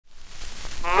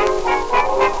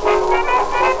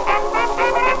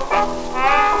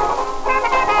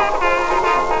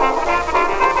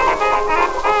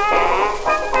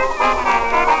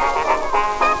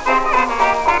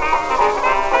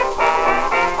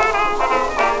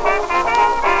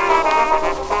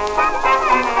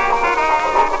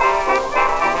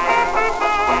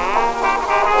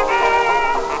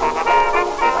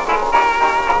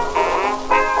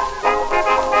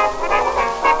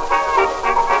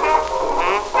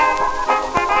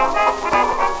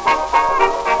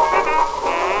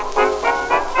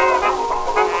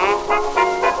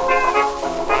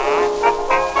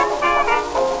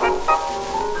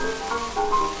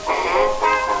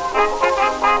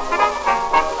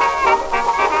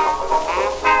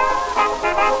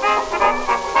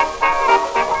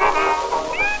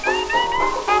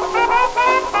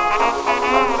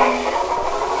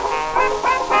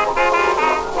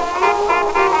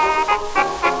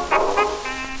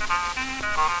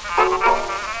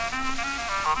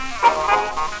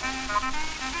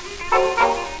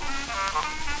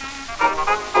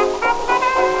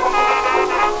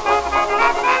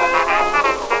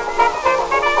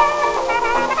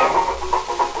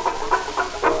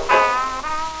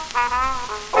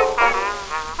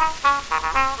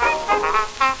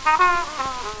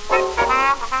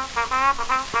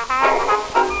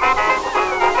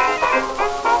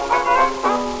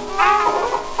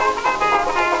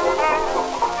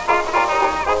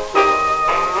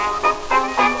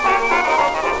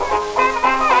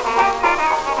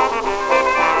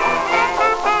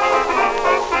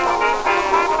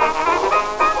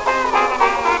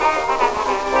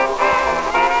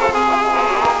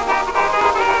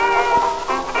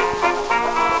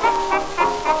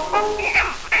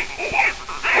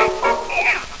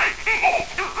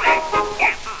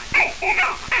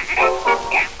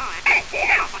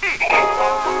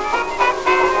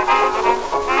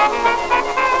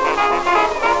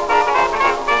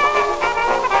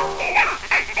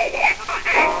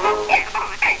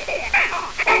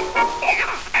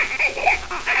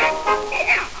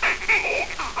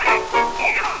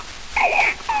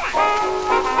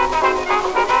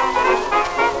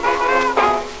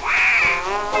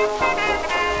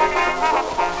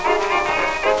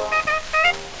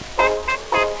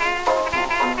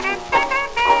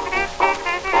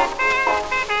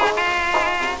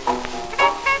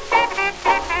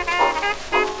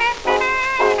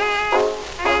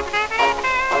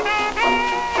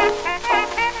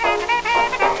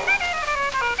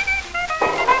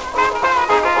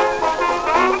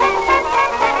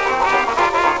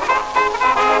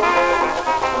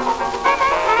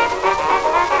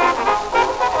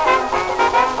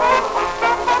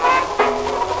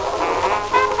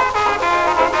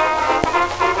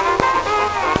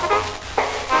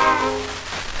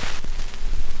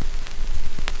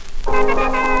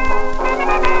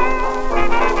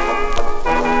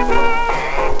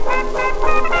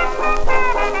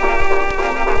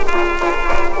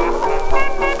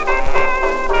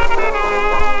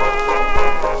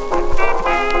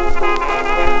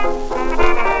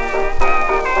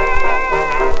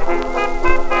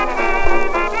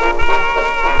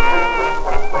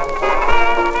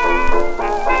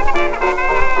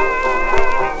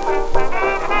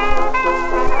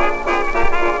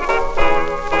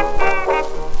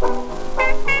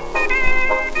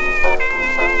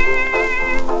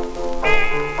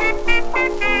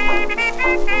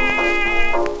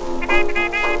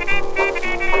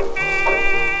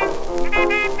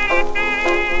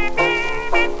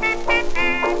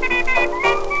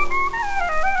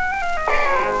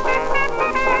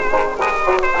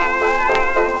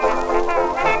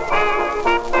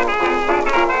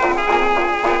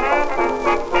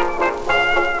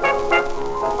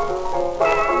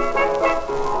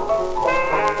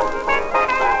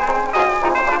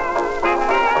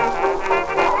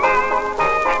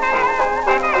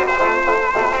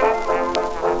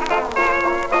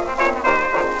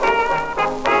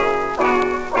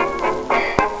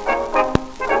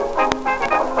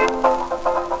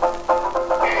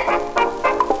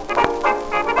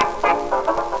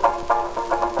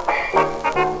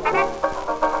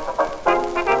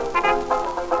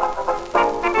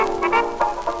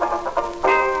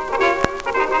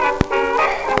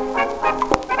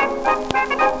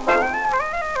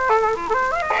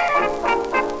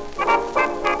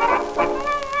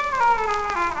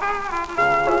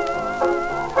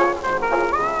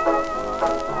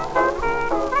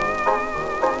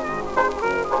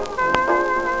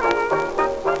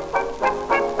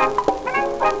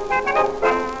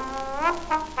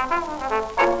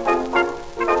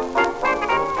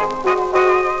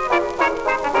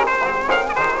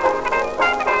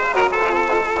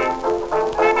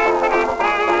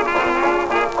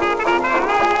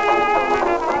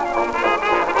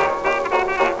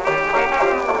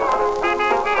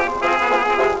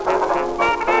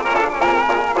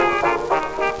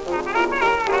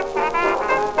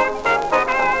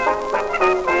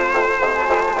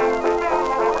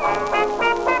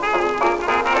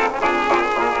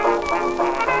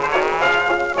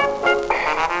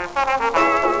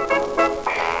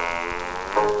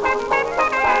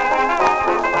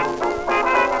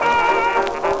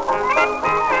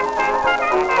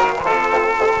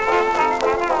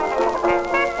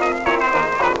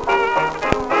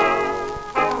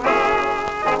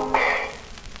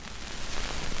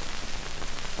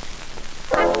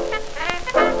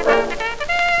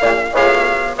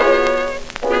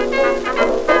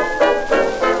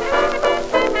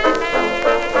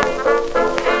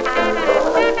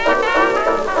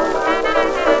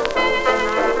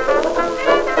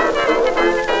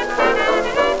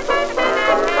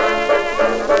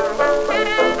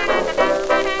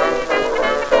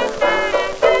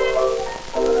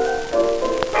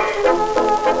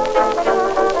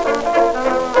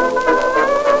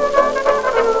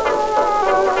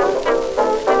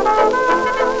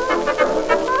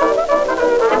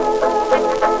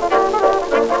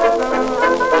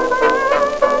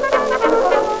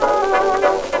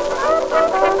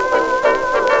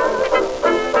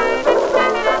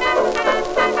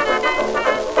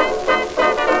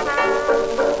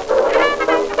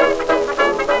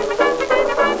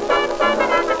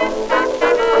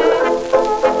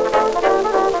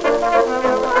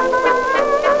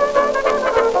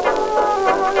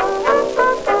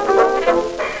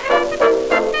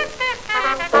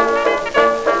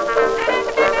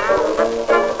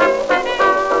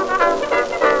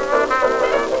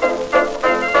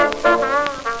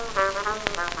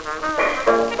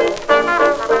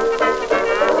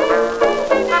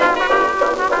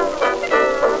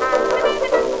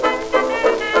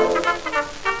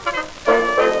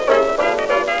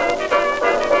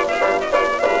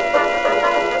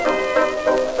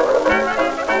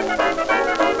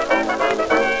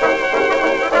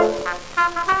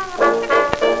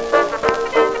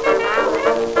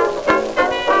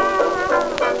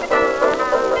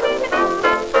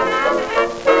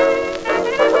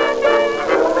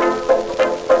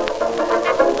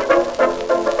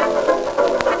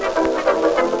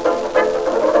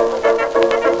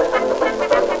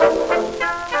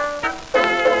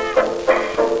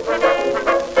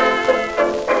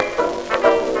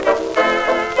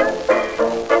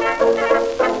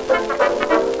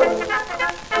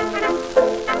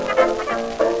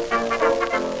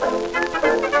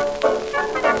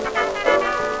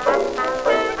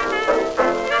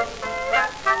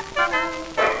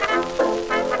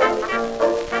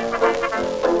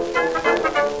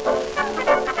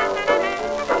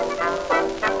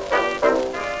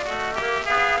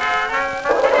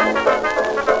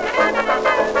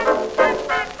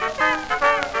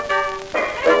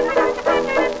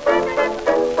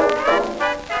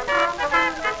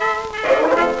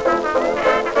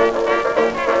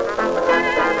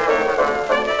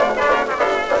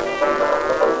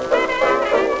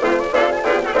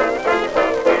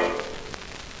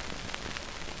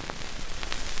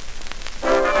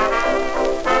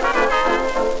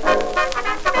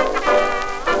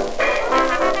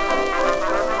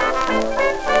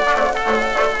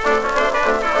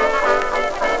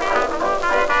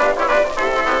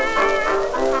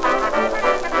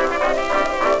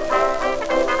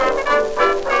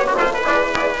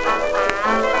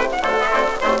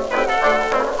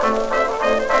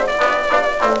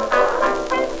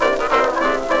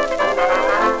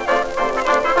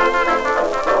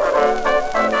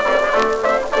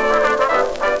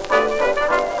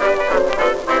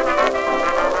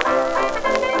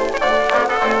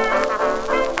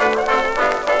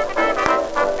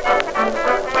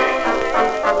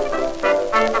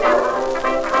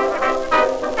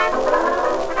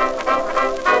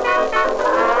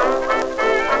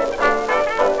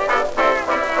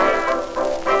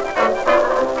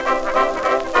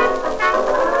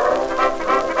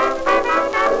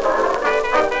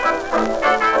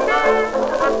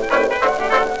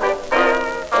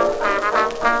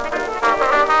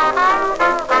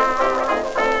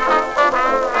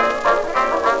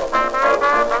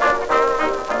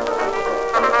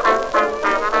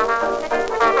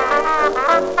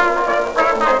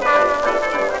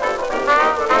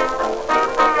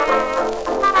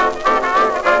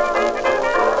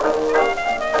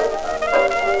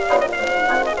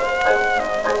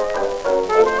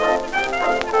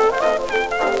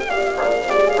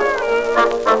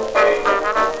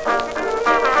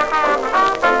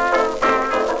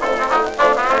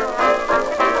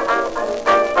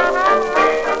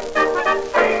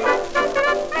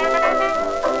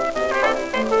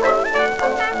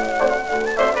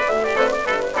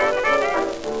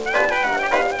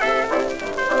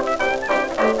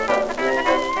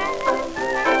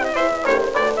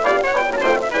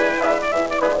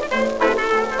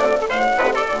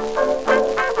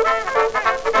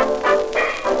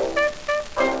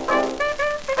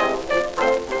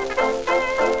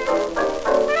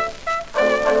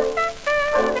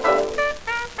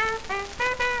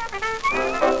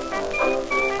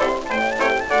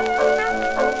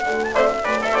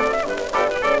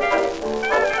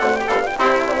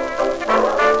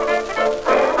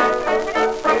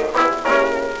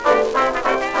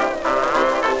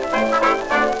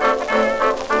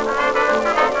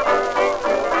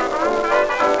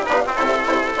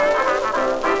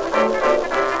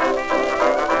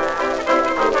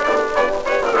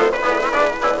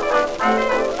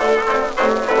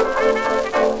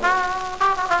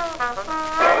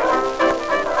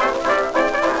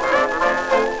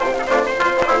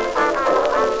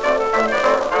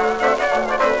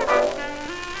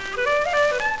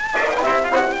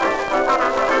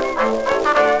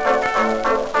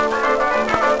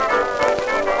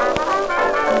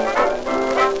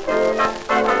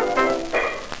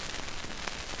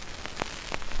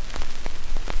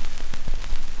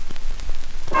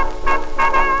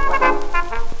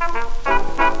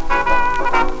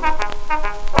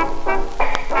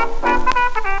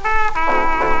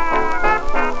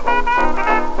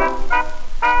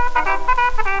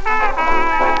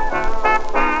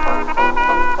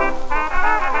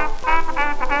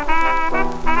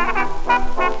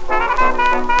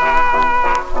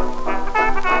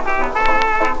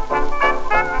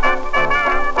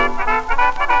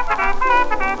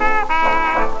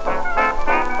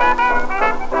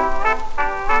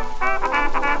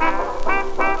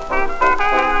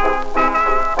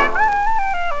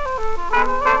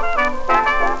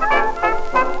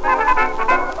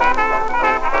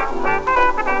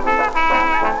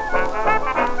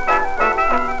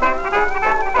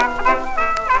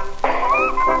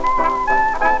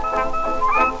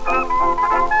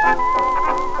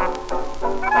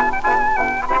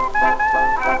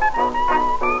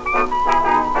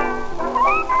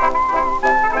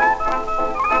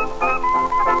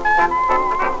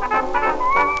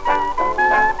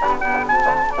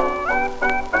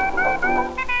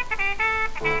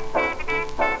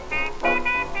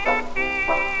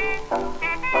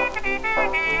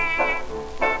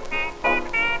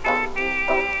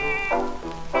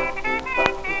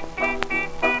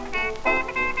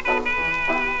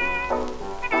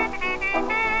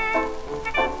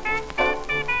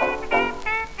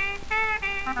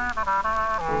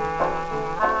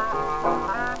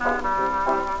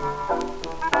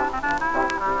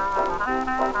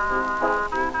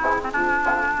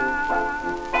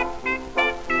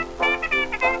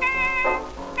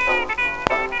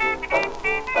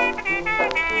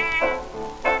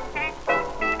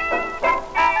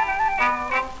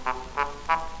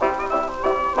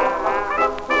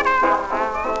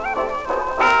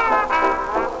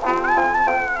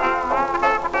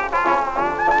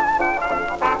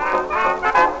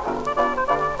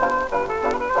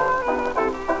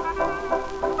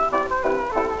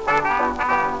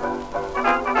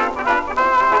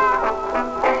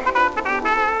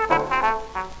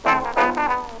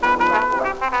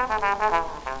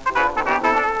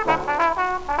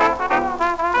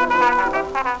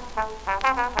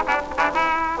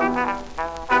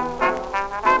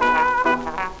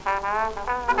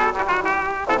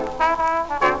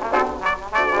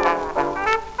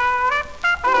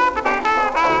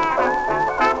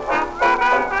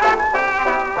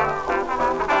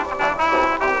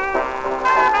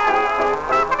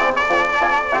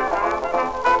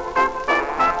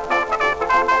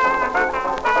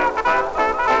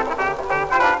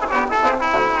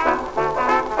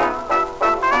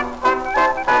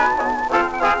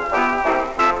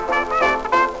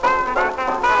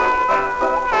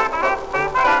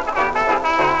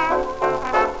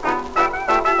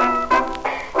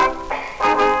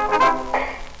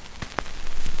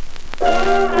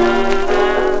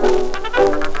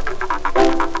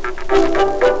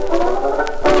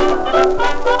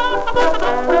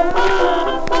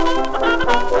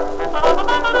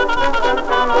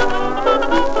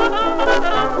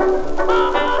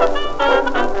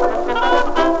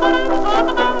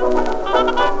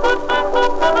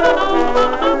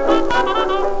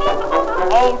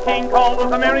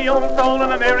was a merry old soul,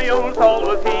 and a merry old soul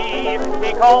was he.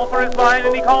 He called for his wine,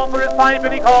 and he called for his pipe,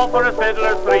 and he called for his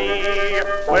fiddlers three.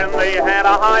 When they had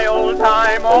a high old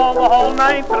time all the whole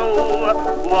night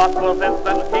through, what was it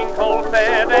that King Cole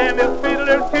said, and his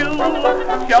fiddlers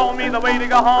too? Show me the way to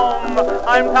go home,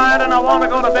 I'm tired and I want to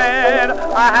go to bed.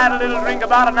 I had a little drink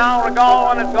about an hour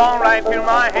ago, and it's gone right to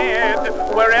my head.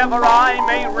 Wherever I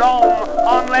may roam,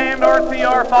 on land or sea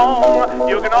or foam,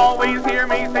 you can always hear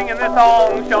me singing this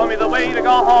song, show me the way to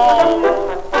go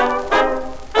home.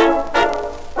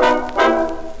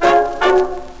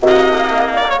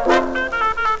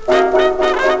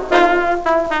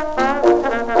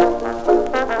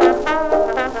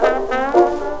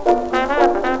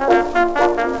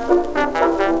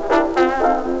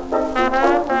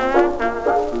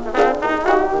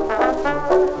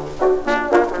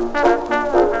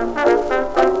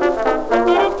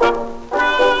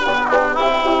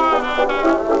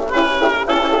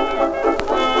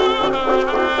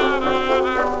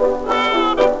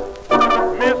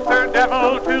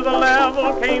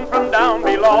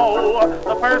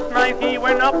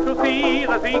 To see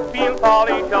the Ziegfeld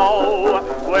Folly show,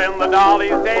 when the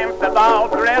dollies danced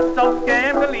about dressed so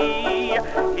scantily,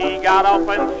 he got up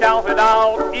and shouted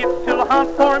out, "It's too hot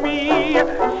for me,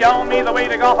 show me the way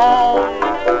to go home."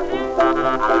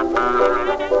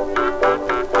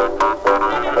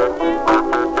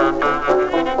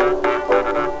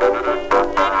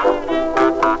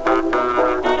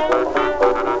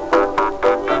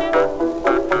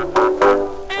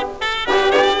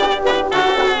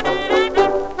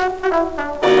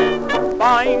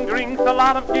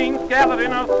 Gathered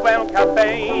in a swell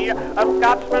cafe, a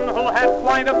Scotchman who had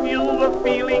quite a few was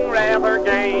feeling rather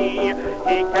gay.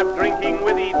 He kept drinking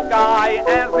with each guy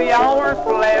as the hours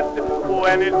fled.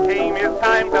 When it came his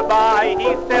time to buy,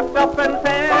 he stepped up and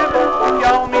said,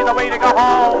 "Show me the way to go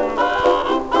home."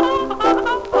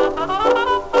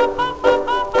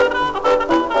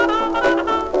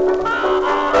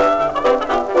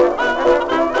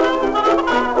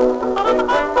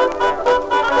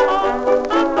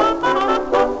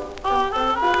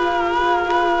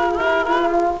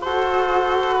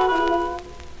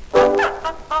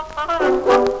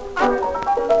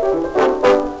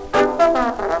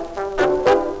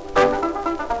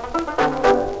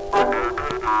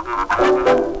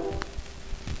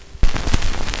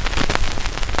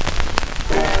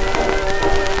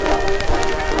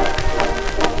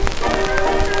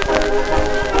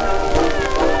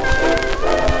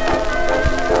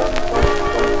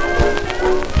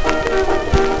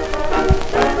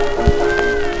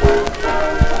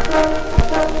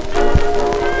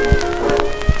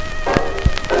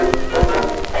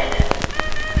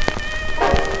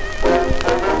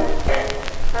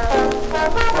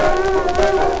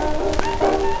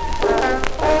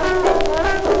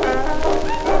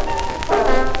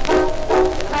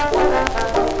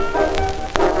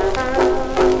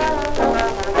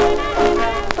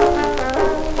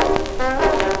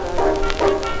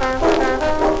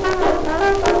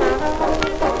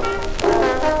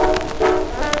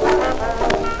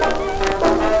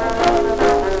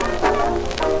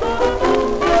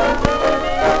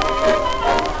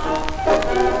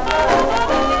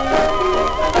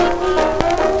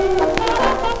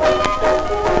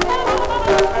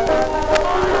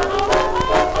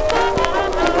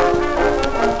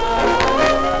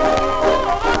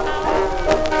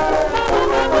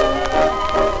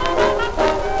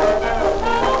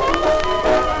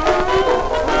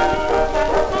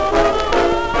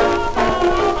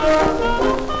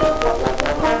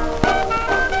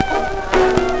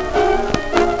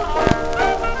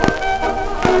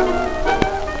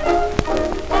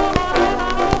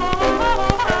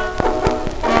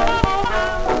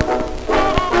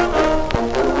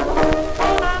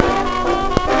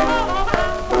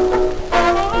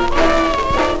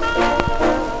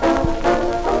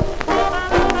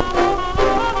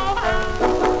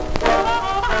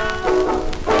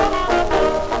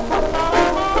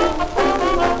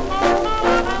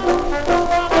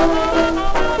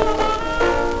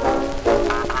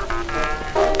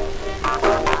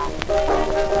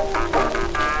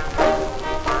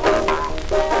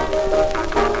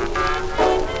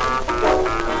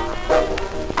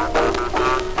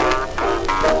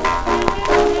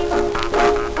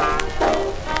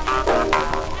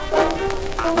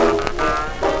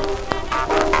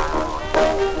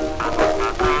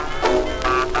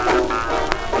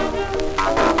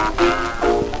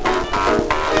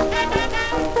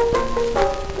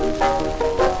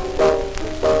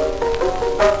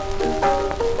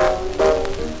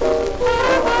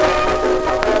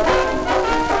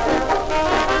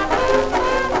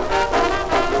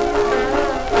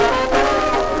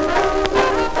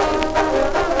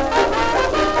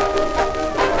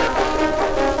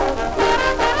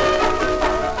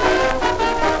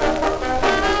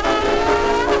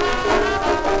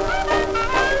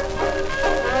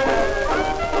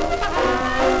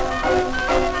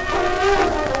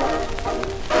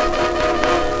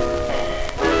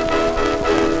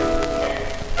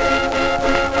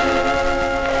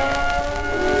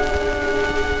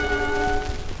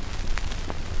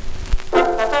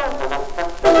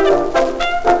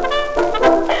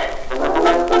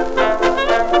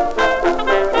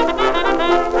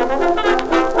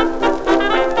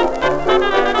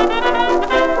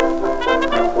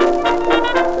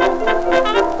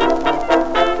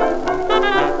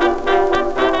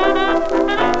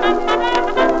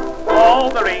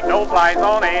 no flies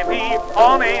on Auntie,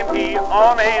 on Auntie,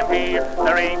 on Auntie.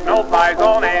 There ain't no flies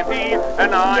on Auntie,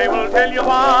 and I will tell you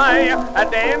why. A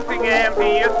dancing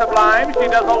Auntie is sublime. She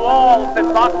does a waltz in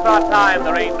foxtrot time.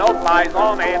 There ain't no flies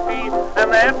on Auntie,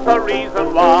 and that's the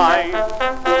reason why.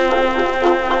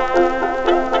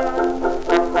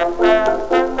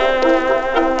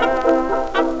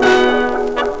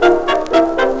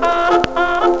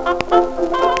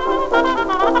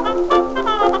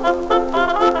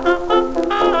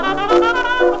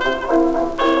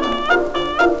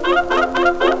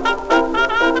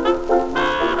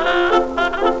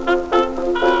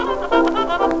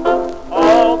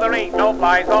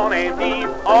 On Auntie,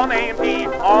 on Auntie,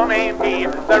 on Auntie.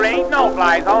 There ain't no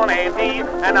flies on Auntie,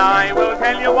 and I will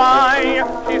tell you why.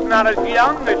 She's not as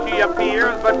young as she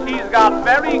appears, but she's got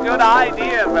very good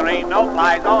ideas. There ain't no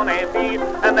flies on Auntie,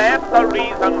 and that's the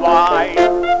reason why.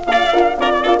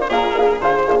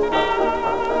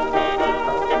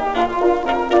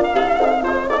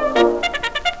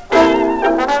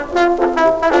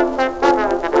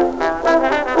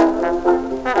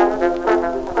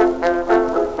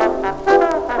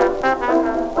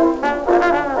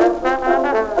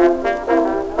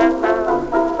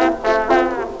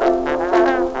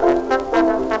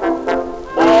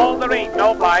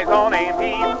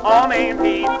 On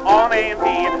Auntie, on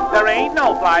Auntie, there ain't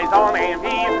no flies on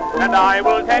Auntie, and I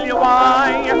will tell you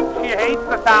why. She hates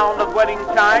the sound of wedding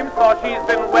chimes, for she's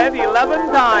been wed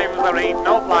 11 times. There ain't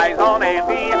no flies on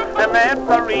Auntie, and that's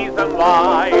the reason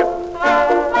why.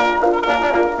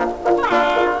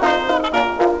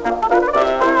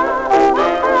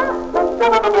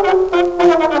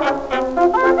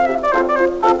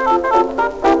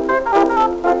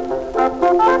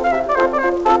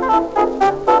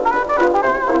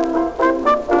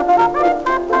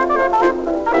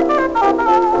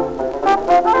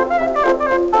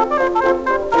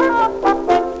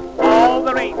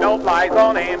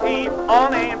 On Auntie,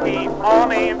 on Auntie,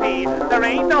 on Auntie. There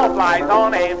ain't no flies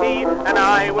on Auntie, and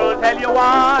I will tell you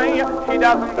why. She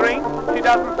doesn't drink, she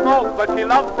doesn't smoke, but she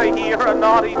loves to hear a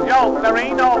naughty joke. There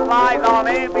ain't no flies on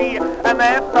Auntie, and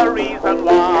that's the reason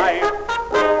why.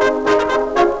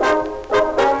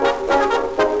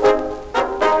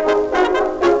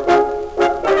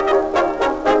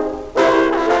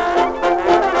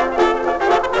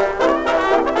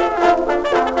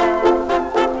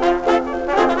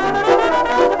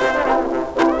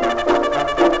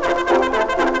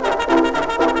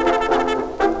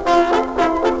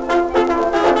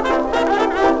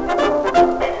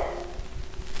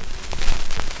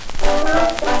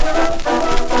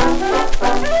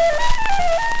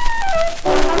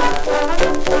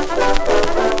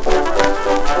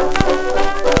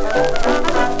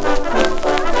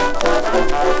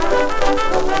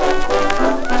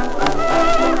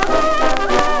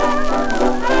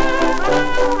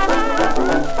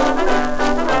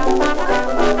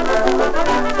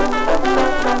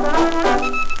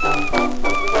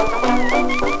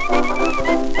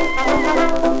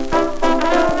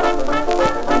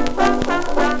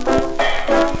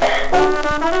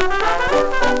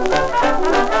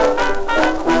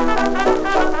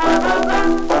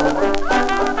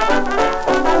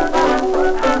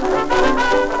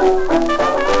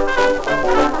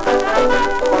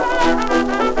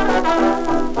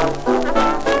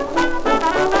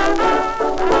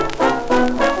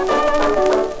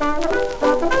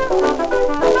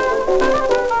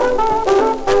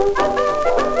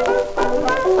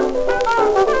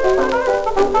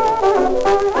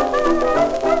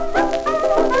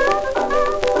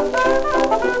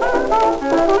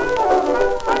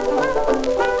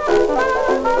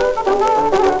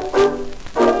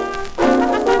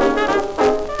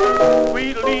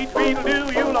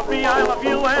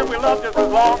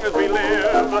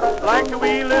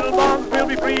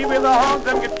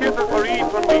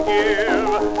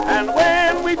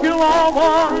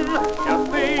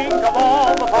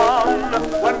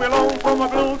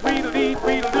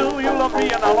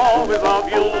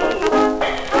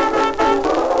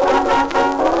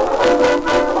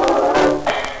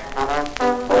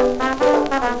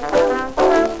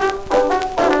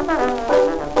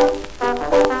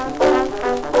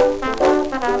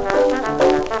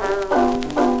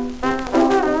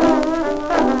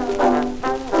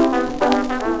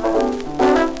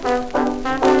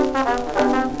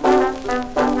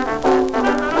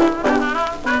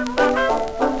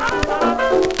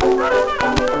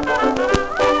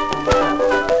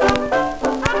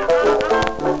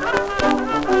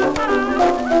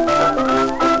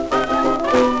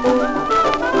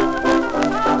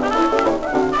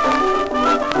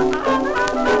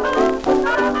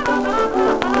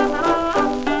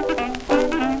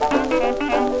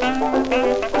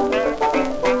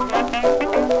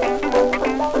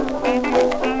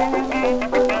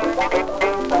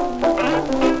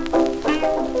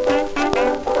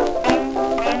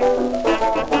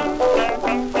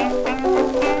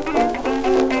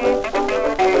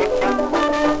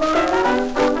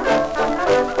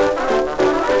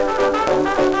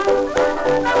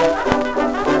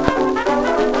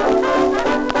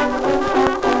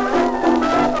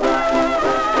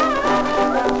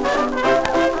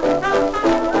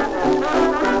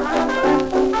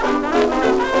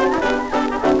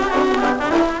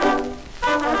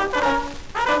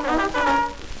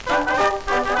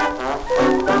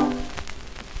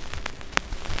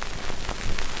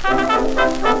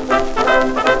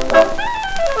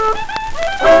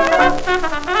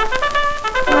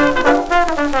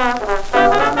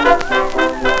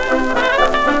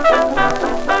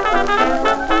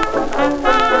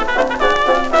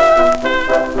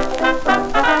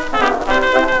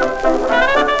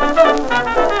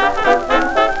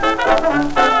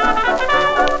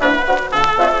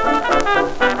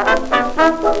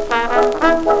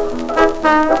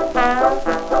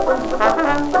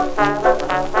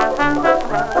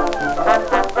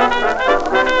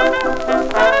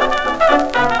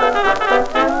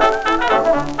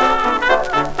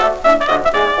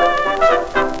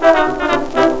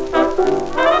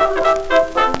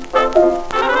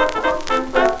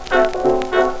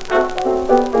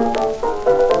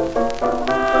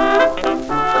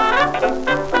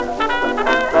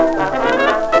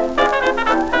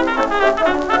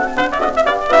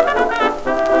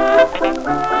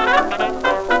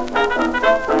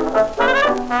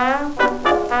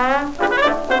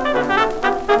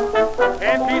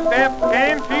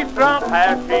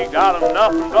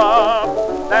 Nothing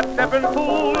but that steppin'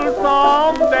 fool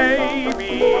someday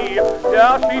be.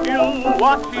 Does she do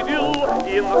what she do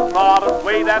in the smartest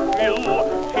way that's new?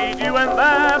 She do and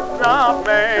that's not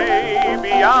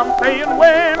maybe. I'm saying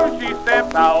when she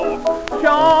steps out,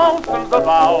 Johnson's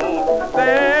about.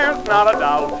 There's not a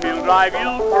doubt she'll drive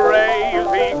you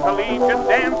crazy. Collegiate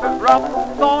dances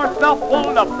rough, sore stuff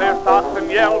pulled up their socks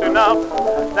and yelled enough.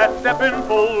 That steppin'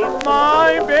 fool's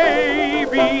my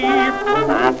baby.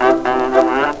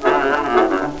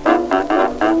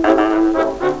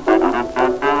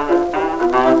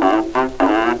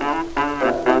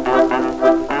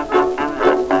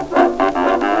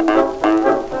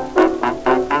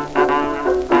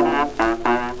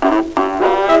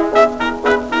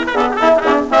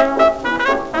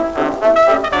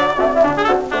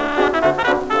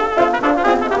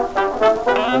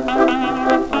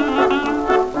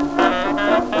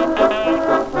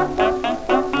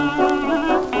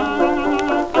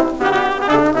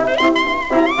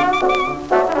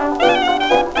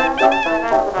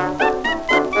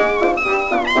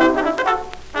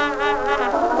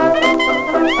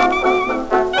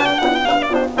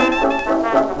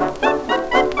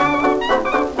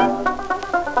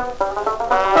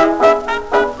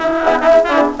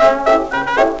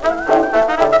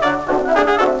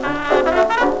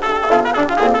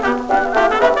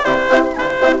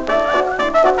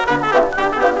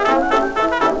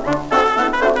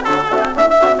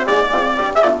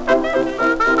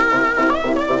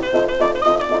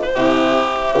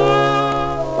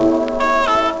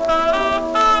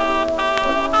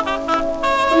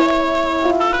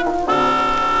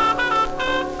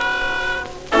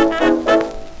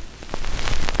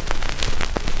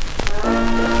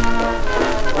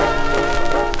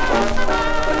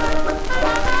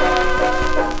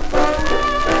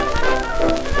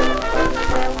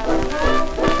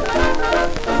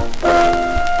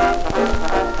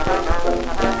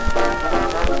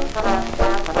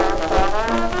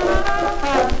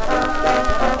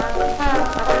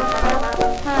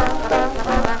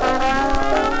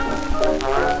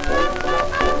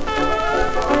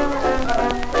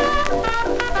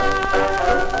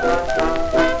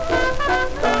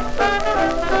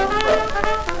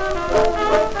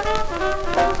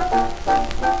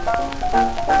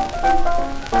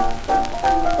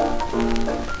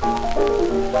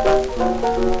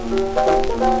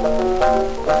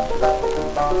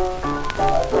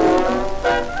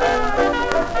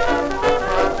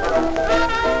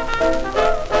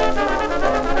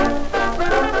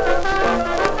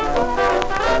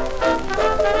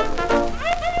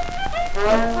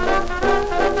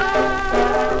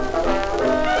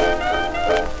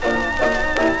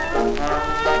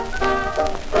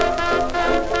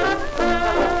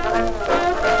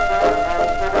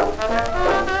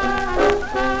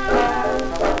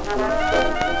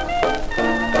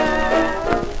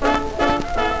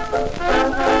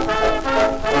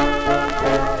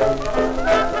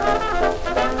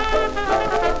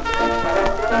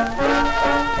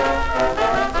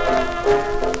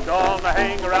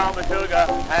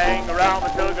 hang around the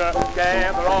sugar,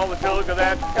 gather all the sugar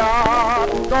that you got.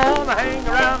 Gonna hang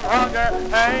around hunger,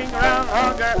 hang around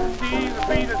hunger, she's the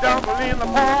sweetest dumpling in the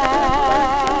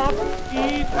pot.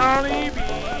 Each honeybee,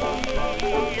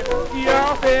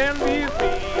 just envy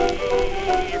me.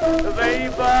 They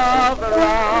buzz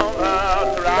around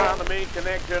us, trying to make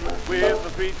connection with the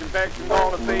sweet confection.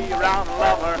 Gonna stay around and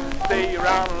love her, stay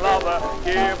around and love her,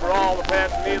 give her all the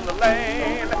passion in the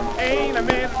lane. Ain't a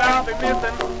minute I'll be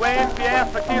missing when she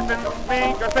asks for kissing,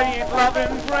 make her say it's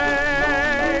loving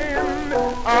friend.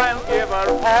 I'll give her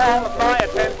all of my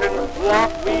attention,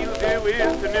 what we'll do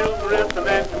is too numerous to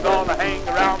mention. Gonna hang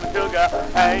around the sugar,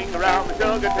 hang around the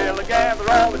sugar till I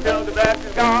gather all the sugar that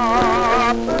she's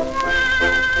got.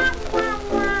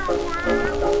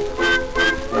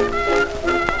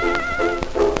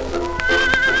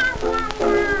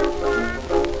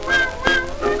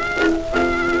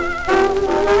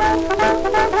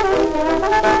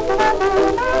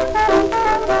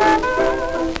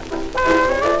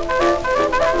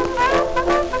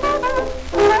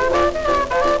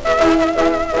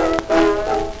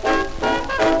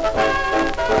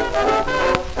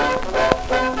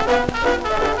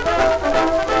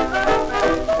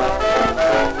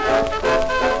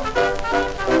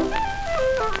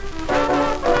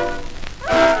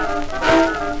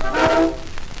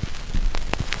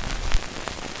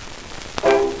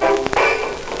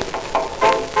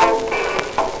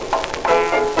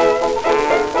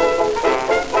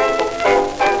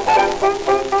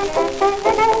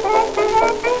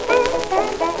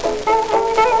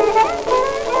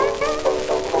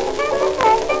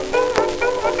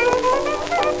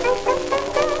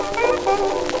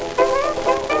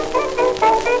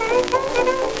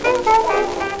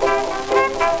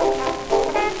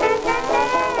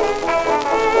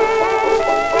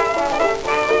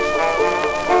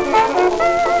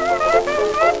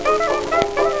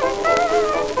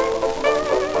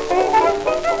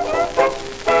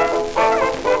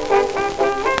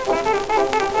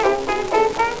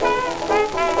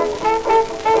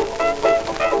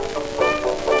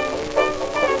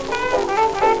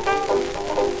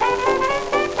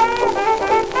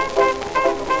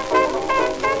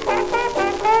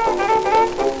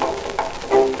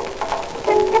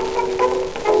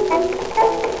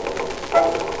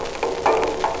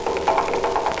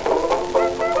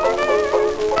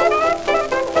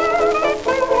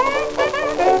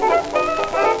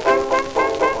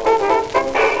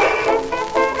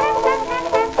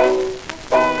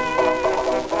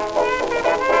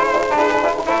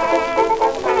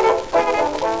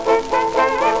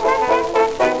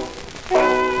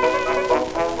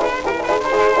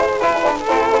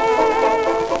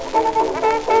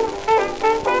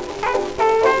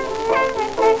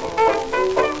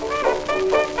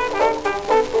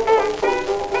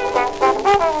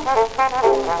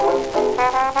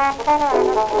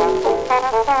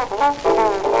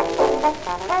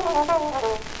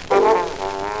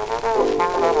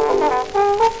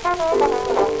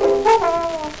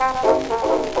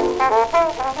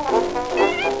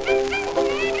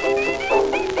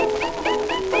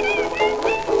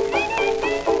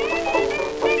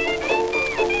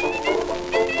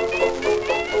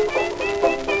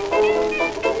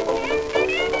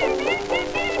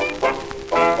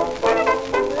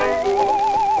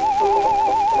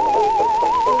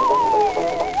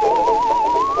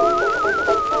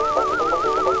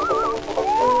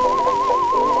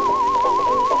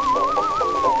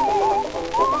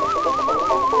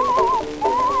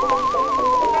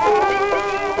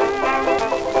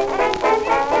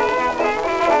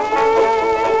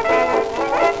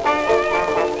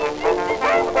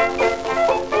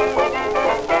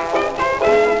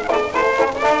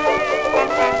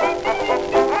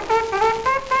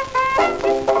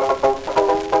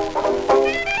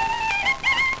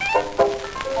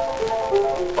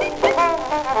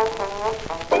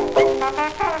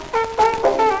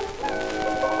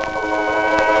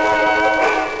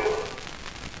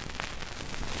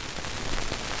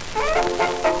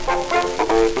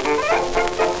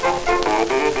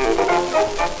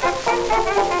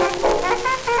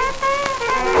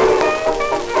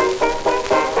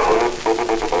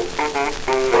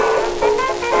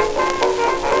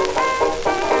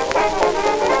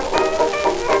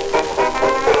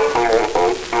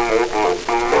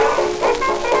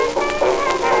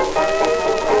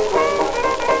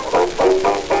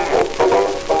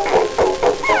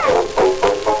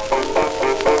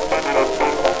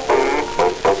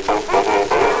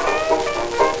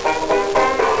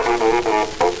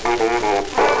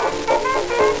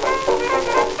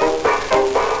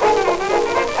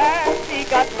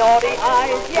 naughty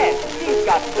eyes, yes, she's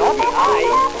got naughty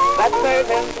eyes.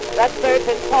 That's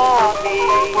certain party.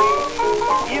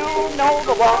 You know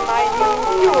the one I knew,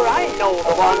 sure I know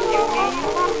the one you mean.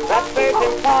 That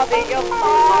certain party of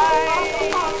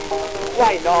mine.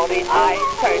 Why naughty eyes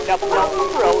turned up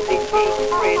nose, rosy cheeks,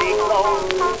 pretty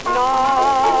clothes,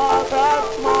 not a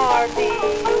smarty.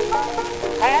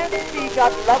 And she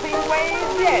got loving ways,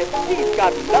 yes, she's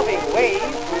got loving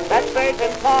ways. That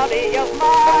certain party of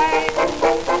mine.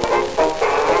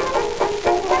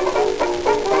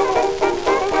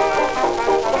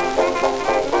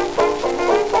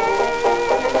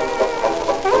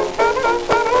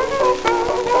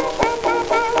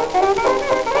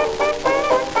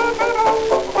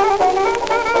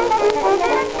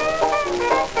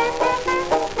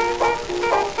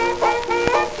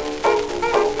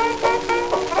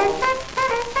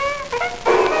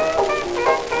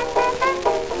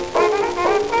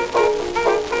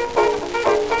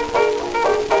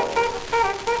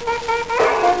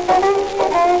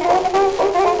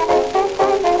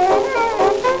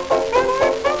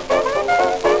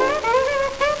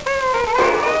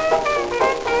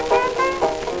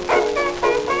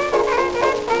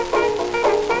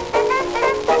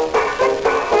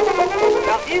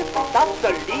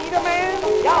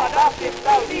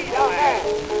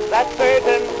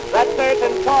 That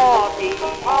certain party.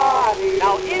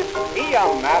 Now is he a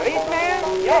married man?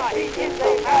 Yes, he is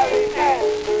a married man.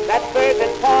 That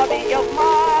certain party of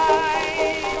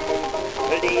mine.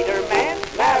 Leader man,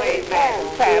 married man,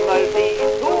 family,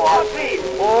 2 or 3.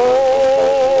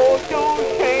 Oh,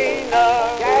 Josephine.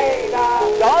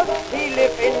 Does he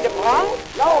live in the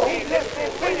Bronx? No, he lives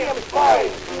in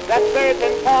Williamsburg. That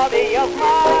certain party of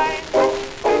mine.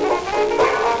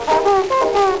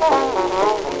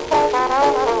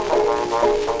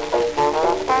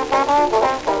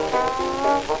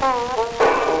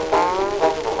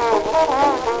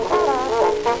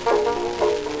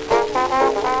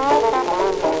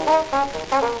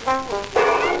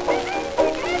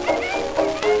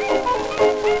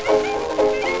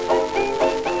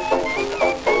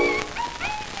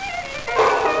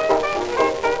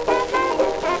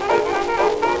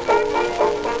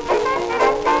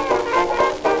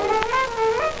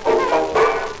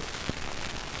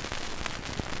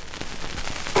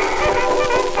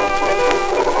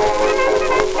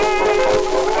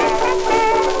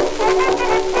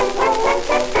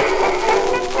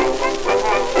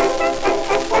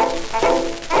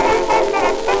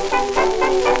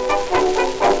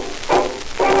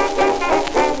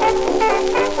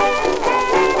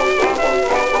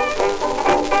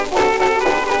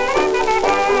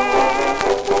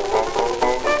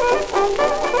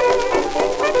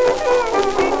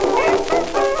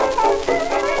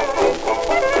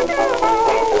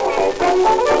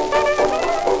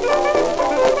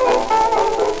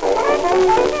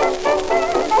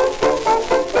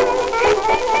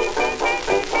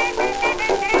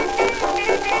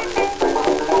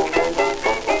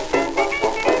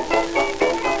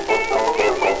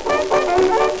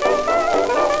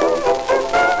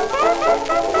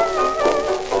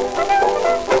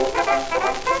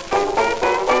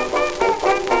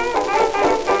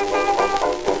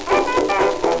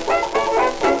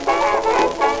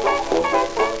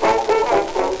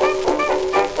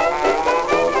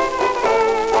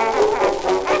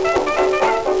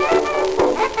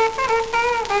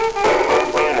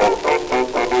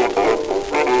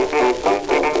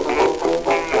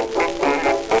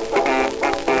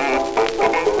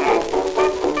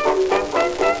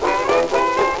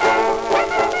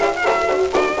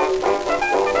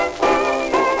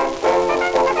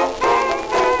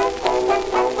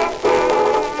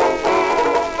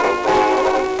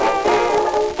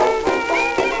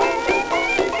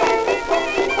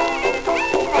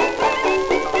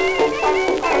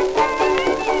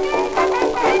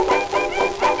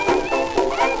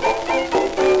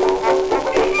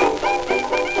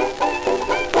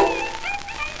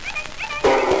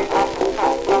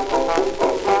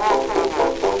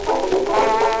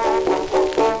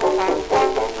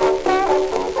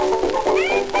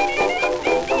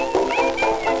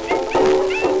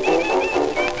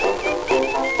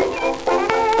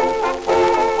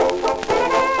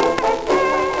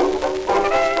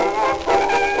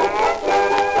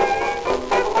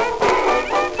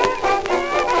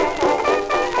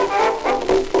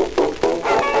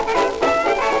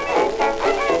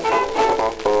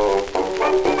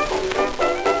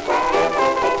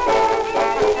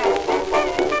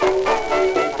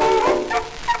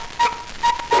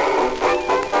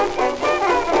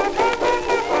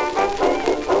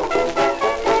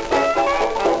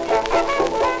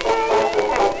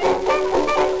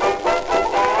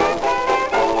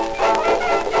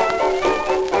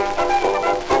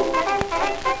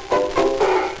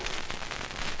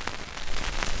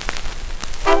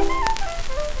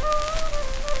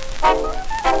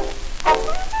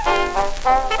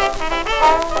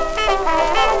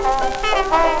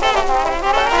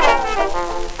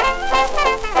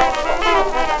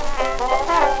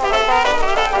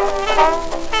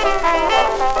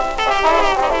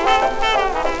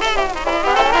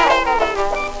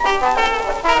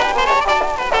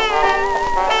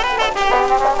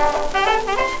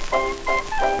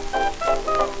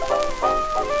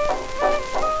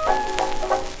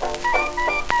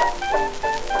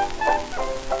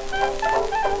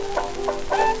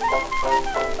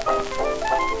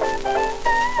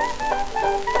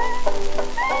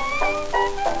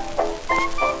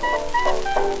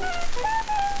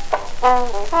 I'm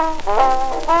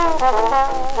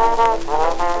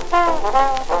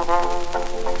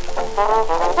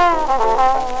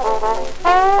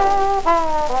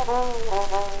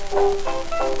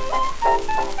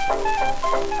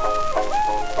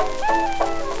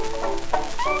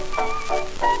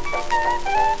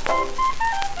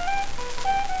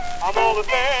over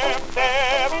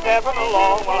stepping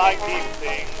along while I keep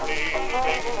singing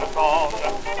the song.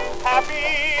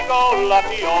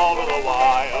 Happy-go-lucky all of the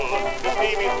while. To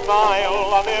see me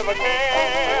smile, I never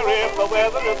care if the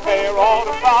weather is fair or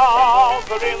the clouds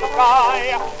are in the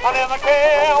sky. I never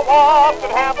care what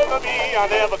could happen to me, I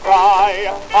never cry.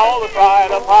 I always try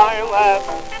to find that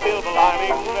silver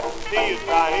lining. Sea is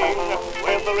shining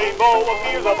when the rainbow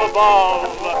appears up above.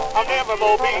 I'm never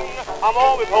moping, I'm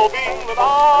always hoping that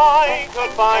I could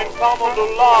find someone to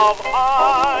love.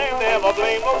 I never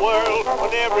blame the world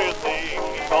when everything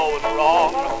is going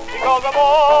wrong, because I'm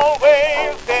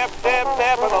always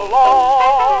stepping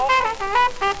along.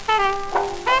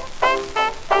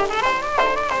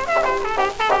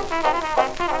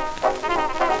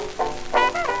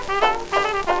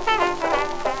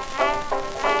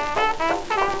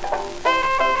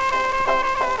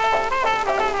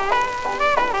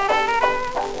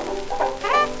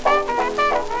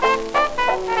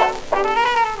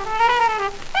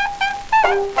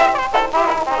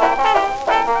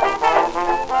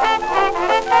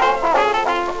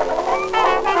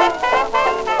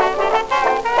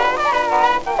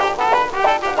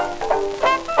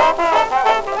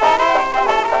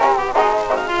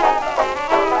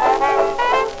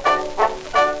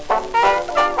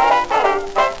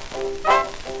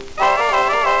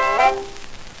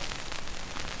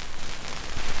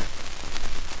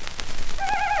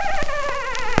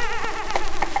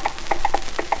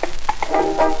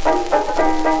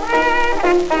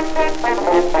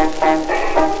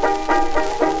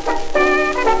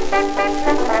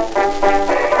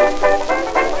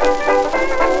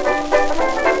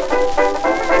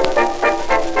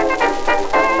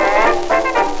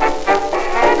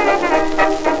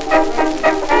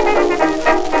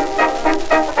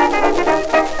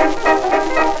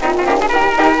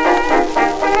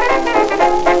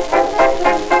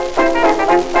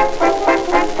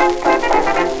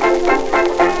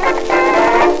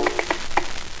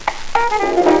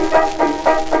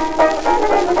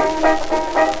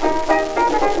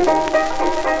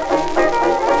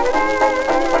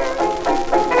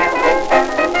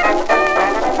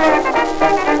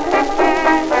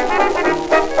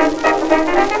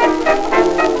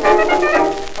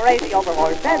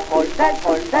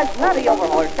 Nutty over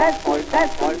horses,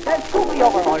 Goofy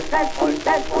over horses,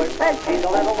 she's a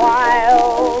little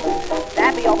wild.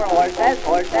 Daffy over horses,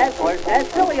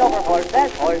 Silly over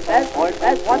horses.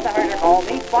 Once I heard her call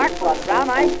me Spark plus brown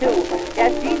eyes too.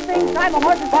 Yes, she thinks I'm a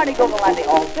horse and party google at the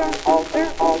altar.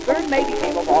 Maybe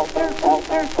she will falter.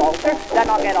 Then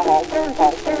I'll get a halter,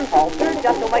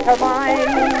 just to make her mine.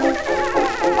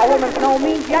 A woman's no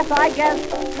means yes, I guess.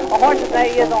 A horse's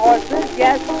neigh is a horse's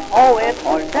yes. Oh, it's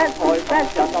horses,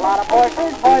 just a lot of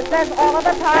horses all of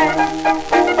the time.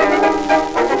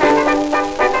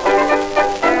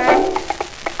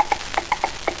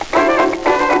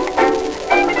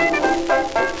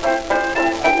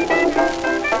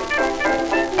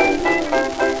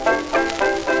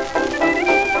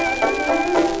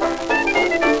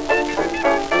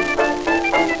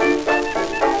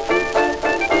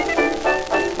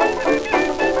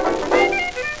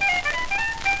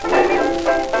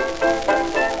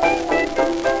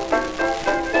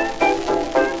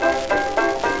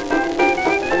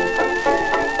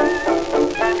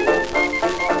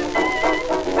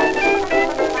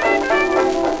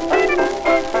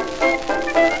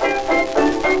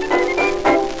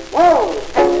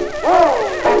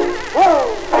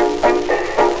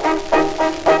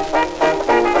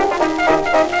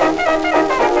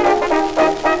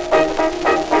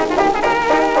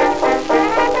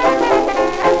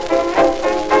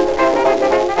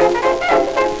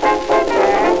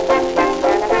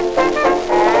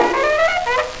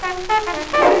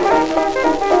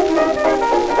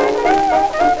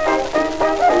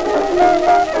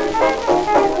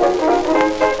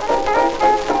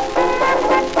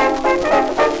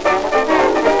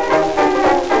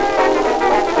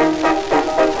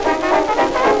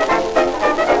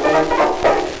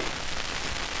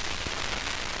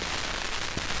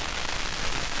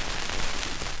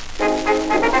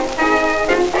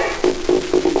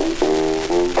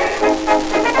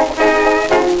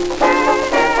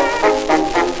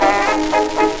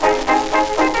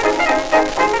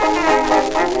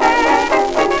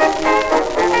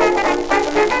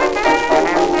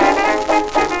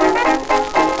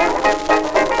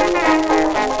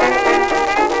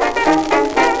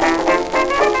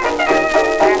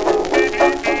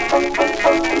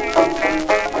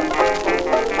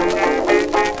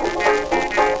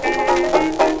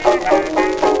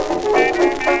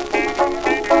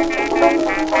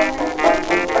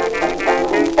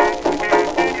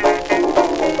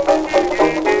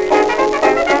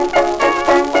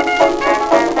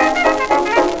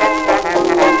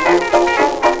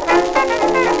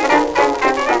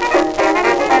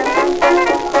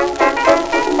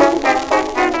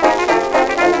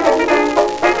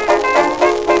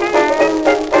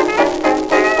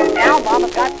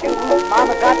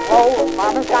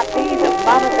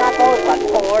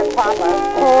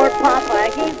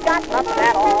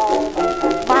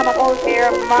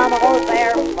 Mama goes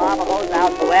there, Mama goes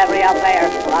out to every affair.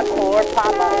 But poor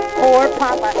Papa,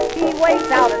 he waits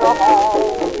out in the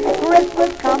hall.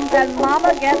 Christmas comes and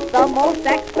Mama gets the most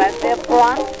expensive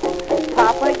frock.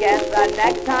 Papa gets a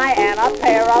necktie and a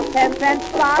pair of 10-cent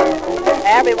socks.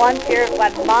 Everyone cheers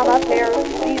when Mama appears.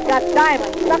 She's got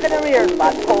diamonds stuck in her ears.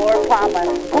 But poor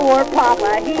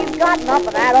Papa, he's got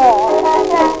nothing at all.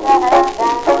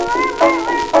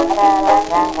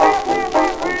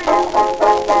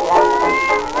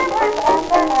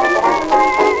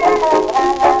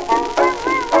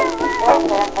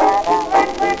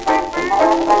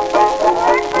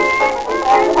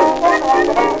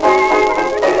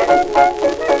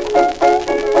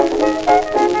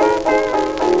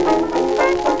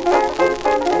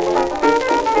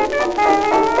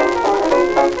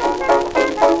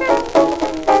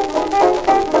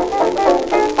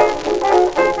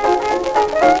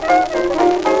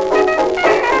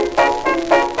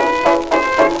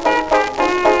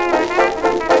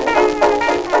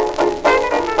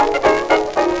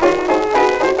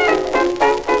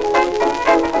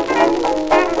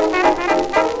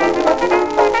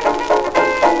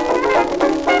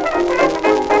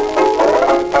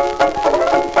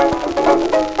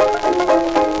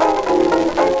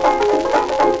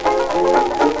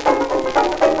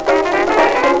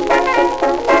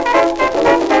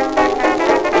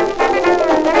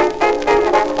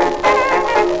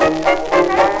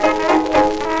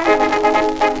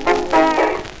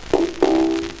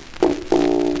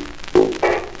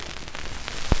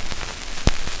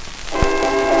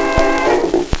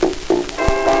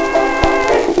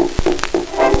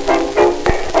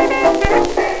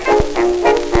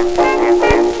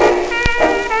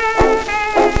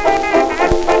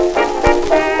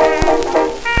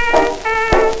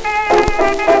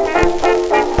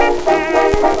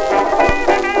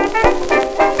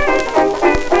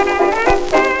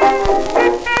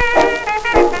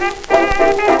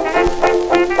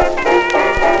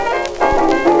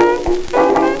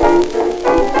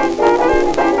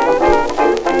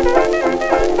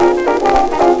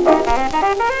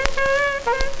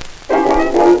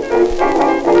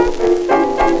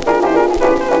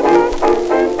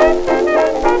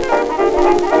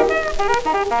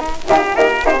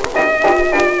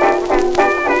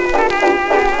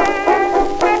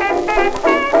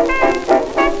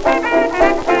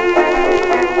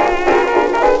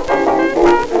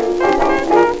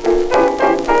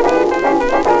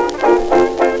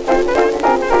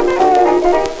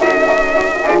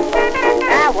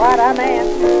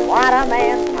 What a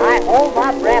man, I hold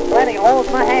my breath when he holds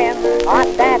my hand. Oh,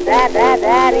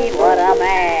 daddy, what a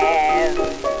man.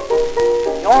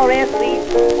 You're asleep,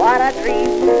 what a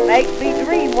dream, makes me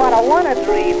dream what I wanna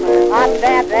dream. Oh,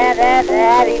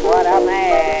 daddy, what a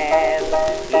man.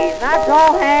 He's not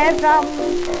so handsome,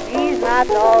 he's not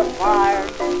so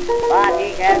smart, but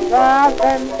he can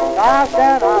soften all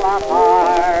our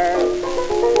hearts.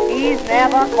 He's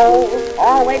never cold,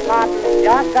 always hot,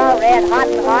 just a red hot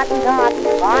and hot and hot.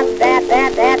 Hot,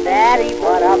 daddy,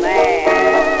 what a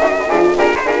man.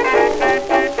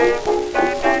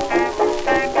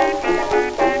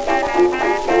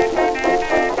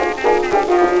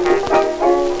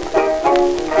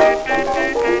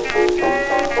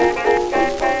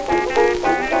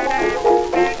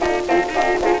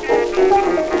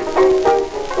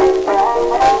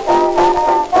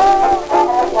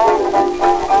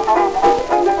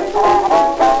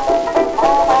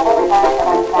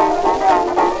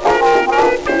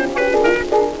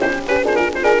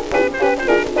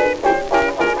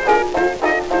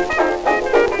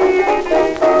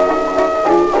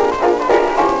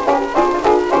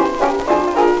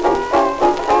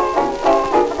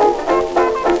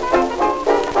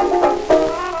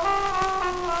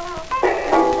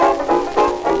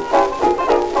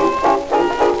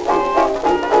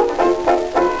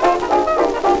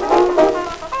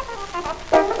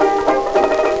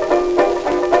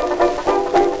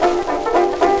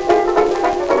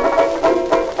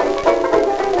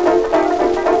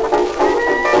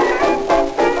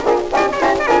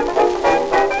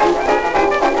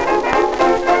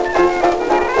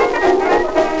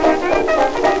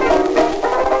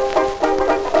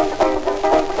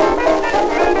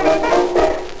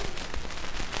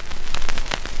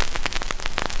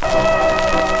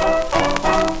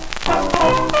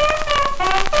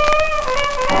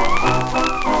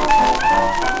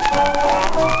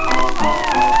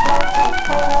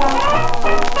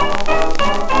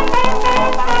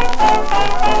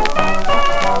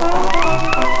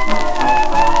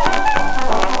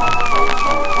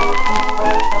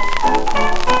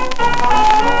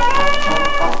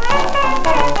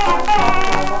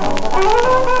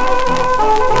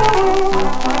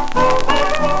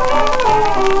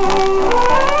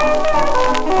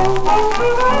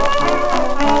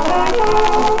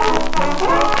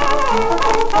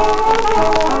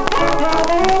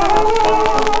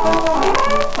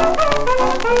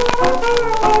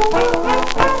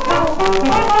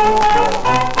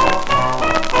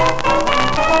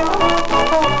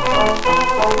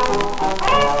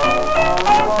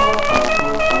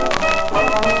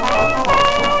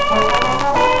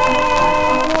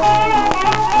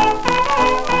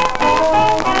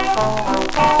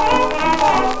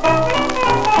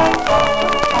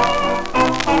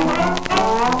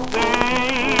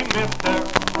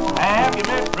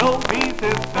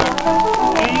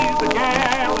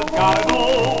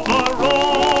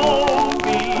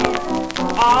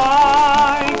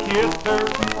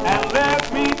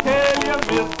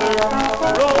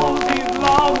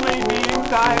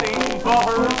 exciting, but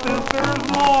her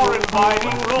sister's more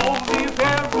inviting. Rosie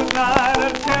says goodnight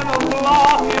at 10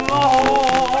 o'clock in the hall.